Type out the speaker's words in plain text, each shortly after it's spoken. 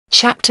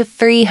Chapter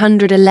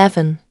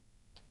 311.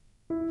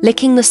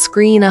 Licking the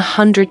screen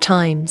 100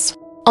 times.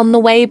 On the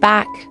way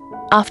back,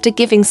 after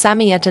giving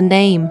Samyet a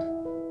name,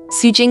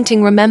 Su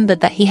Jingting remembered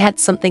that he had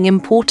something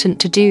important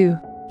to do.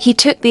 He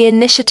took the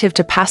initiative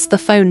to pass the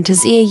phone to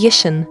Xie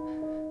Yishan,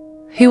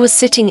 who was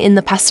sitting in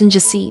the passenger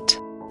seat.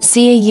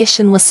 Xie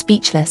Yishan was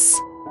speechless.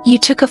 "You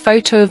took a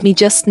photo of me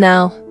just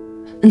now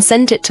and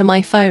sent it to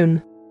my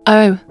phone."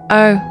 Oh.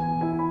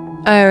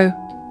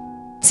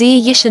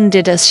 Xie Yishan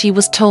did as she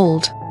was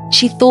told.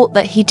 She thought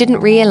that he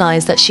didn't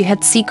realize that she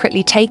had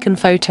secretly taken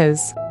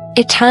photos.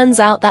 It turns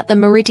out that the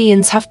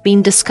meridians have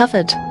been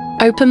discovered.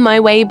 Open my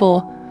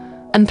Weibo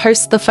and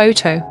post the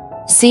photo.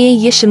 Xie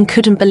Yishan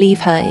couldn't believe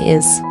her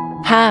ears.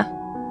 "Ha,"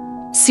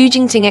 Su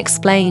Jingting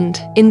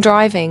explained, "in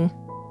driving.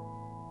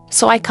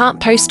 So I can't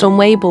post on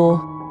Weibo.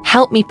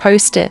 Help me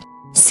post it."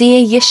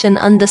 Xie Yishan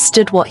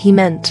understood what he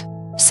meant.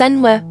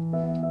 "Send where?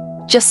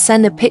 Just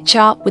send a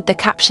picture with the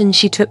caption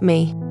she took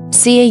me."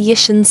 Xie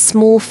Yishan's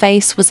small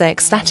face was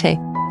ecstatic.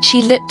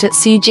 She looked at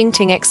Su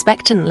Jingting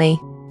expectantly.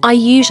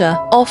 "Ayusha,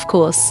 of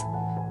course."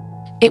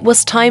 It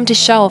was time to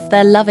show off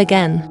their love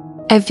again.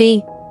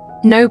 "Evie,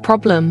 no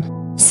problem."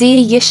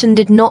 Xie Yishan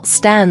did not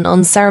stand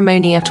on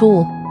ceremony at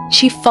all.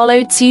 She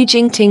followed Su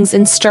Jingting's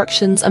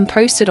instructions and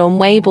posted on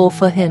Weibo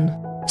for him.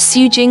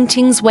 Su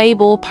Jingting's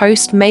Weibo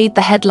post made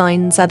the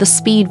headlines at a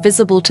speed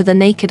visible to the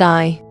naked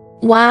eye.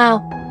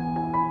 Wow,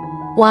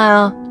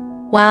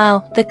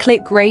 the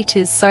click rate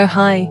is so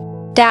high.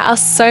 There are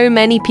so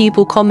many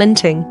people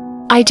commenting.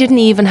 I didn't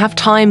even have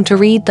time to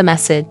read the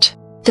message.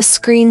 The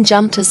screen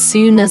jumped as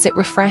soon as it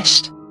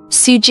refreshed.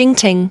 "Su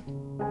Jingting,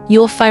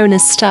 your phone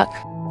is stuck."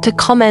 The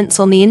comments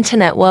on the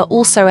internet were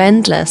also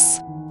endless.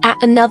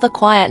 At another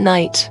quiet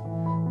night,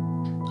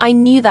 I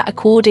knew that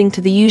according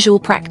to the usual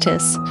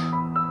practice,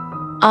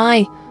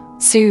 I,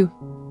 Su,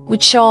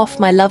 would show off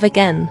my love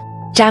again.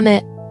 Damn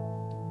it.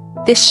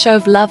 This show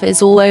of love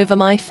is all over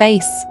my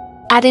face.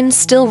 I'm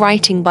still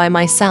writing by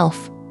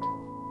myself.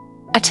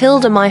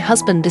 Atilda, my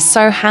husband is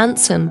so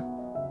handsome.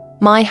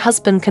 My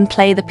husband can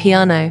play the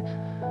piano.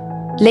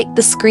 Lick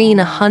the screen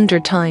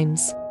 100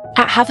 times.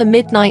 Have a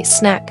midnight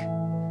snack.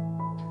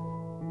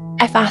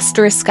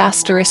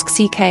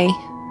 F****ck.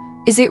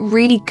 Is it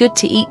really good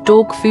to eat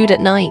dog food at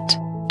night?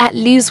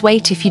 Lose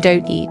weight if you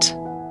don't eat.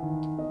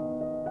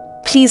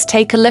 Please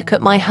take a look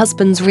at my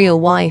husband's real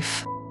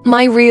wife.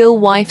 My real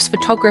wife's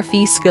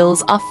photography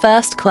skills are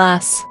first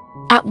class.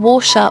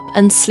 Wash up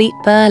and sleep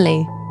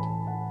early.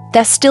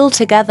 They're still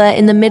together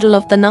in the middle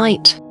of the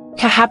night,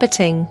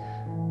 cohabiting.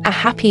 A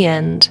happy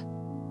end.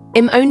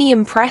 I'm only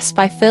impressed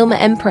by Filmer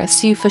Emperor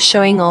Su for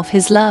showing off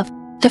his love.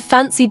 The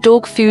fancy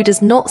dog food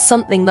is not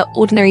something that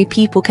ordinary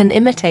people can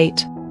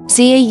imitate.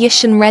 Xie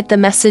Yishan read the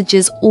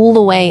messages all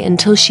the way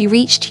until she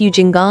reached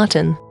Yujing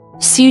Garden.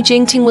 Su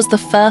Jingting was the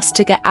first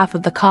to get out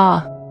of the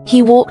car.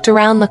 He walked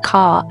around the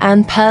car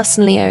and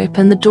personally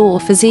opened the door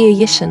for Xie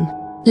Yishan.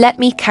 "Let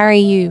me carry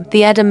you,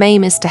 the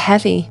edamame is too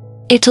heavy.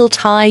 It'll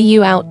tire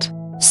you out."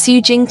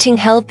 Su Jingting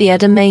held the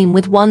edamame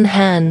with one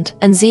hand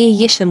and Xie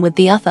Yishan with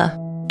the other.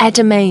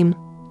 "Edamame.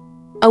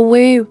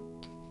 Woo.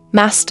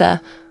 Master,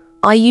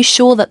 are you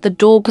sure that the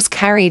dog was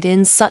carried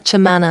in such a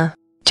manner?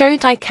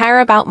 Don't I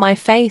care about my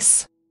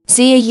face?"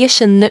 Xie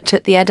Yishan looked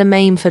at the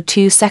edamame for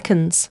 2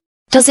 seconds.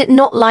 "Does it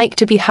not like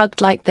to be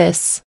hugged like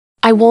this?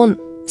 I want."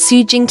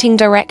 Su Jingting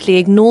directly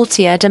ignored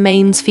the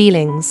edamame's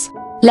feelings.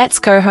 "Let's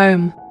go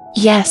home."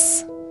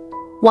 "Yes.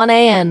 1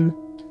 a.m.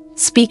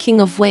 Speaking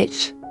of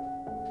which,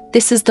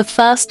 this is the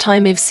first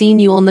time I've seen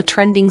you on the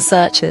trending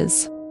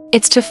searches.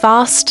 It's too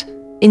fast.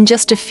 In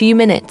just a few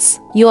minutes,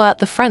 you're at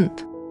the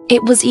front."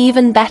 It was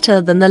even better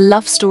than the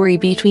love story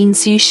between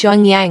Su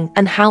Xiangyang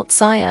and Hao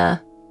Tsaya,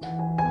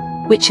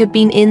 which had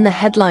been in the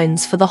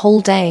headlines for the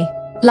whole day.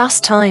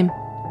 Last time,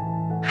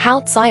 Hao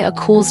Tsaya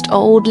caused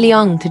old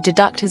Liang to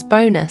deduct his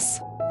bonus.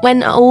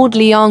 When old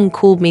Liang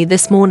called me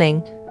this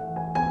morning,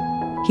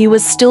 he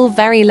was still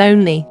very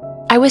lonely.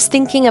 I was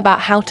thinking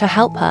about how to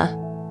help her,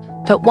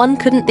 but one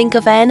couldn't think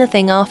of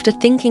anything after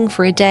thinking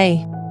for a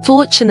day.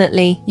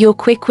 Fortunately, you're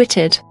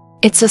quick-witted.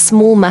 It's a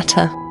small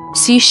matter.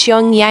 Su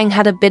Xiangyang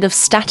had a bit of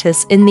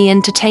status in the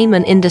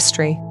entertainment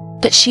industry,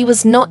 but she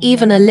was not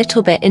even a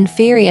little bit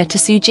inferior to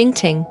Su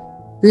Jingting,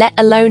 let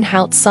alone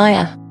Hao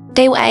Tsaya.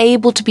 They were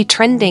able to be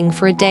trending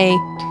for a day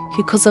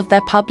because of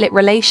their public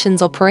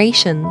relations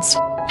operations.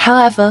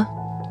 However,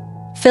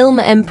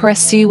 Filmer Emperor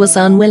Su was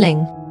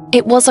unwilling.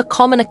 It was a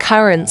common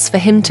occurrence for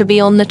him to be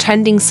on the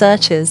trending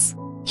searches.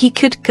 He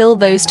could kill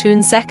those 2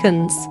 in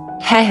seconds.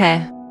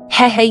 Hehe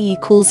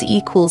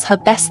equals her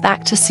best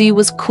actor Su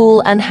was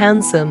cool and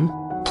handsome.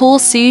 Poor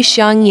Su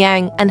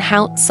Xiangyang and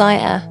Hao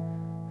Tsaya,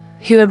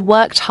 who had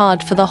worked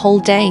hard for the whole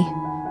day,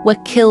 were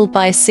killed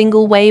by a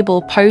single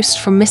Weibo post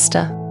from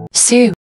Mr. Su.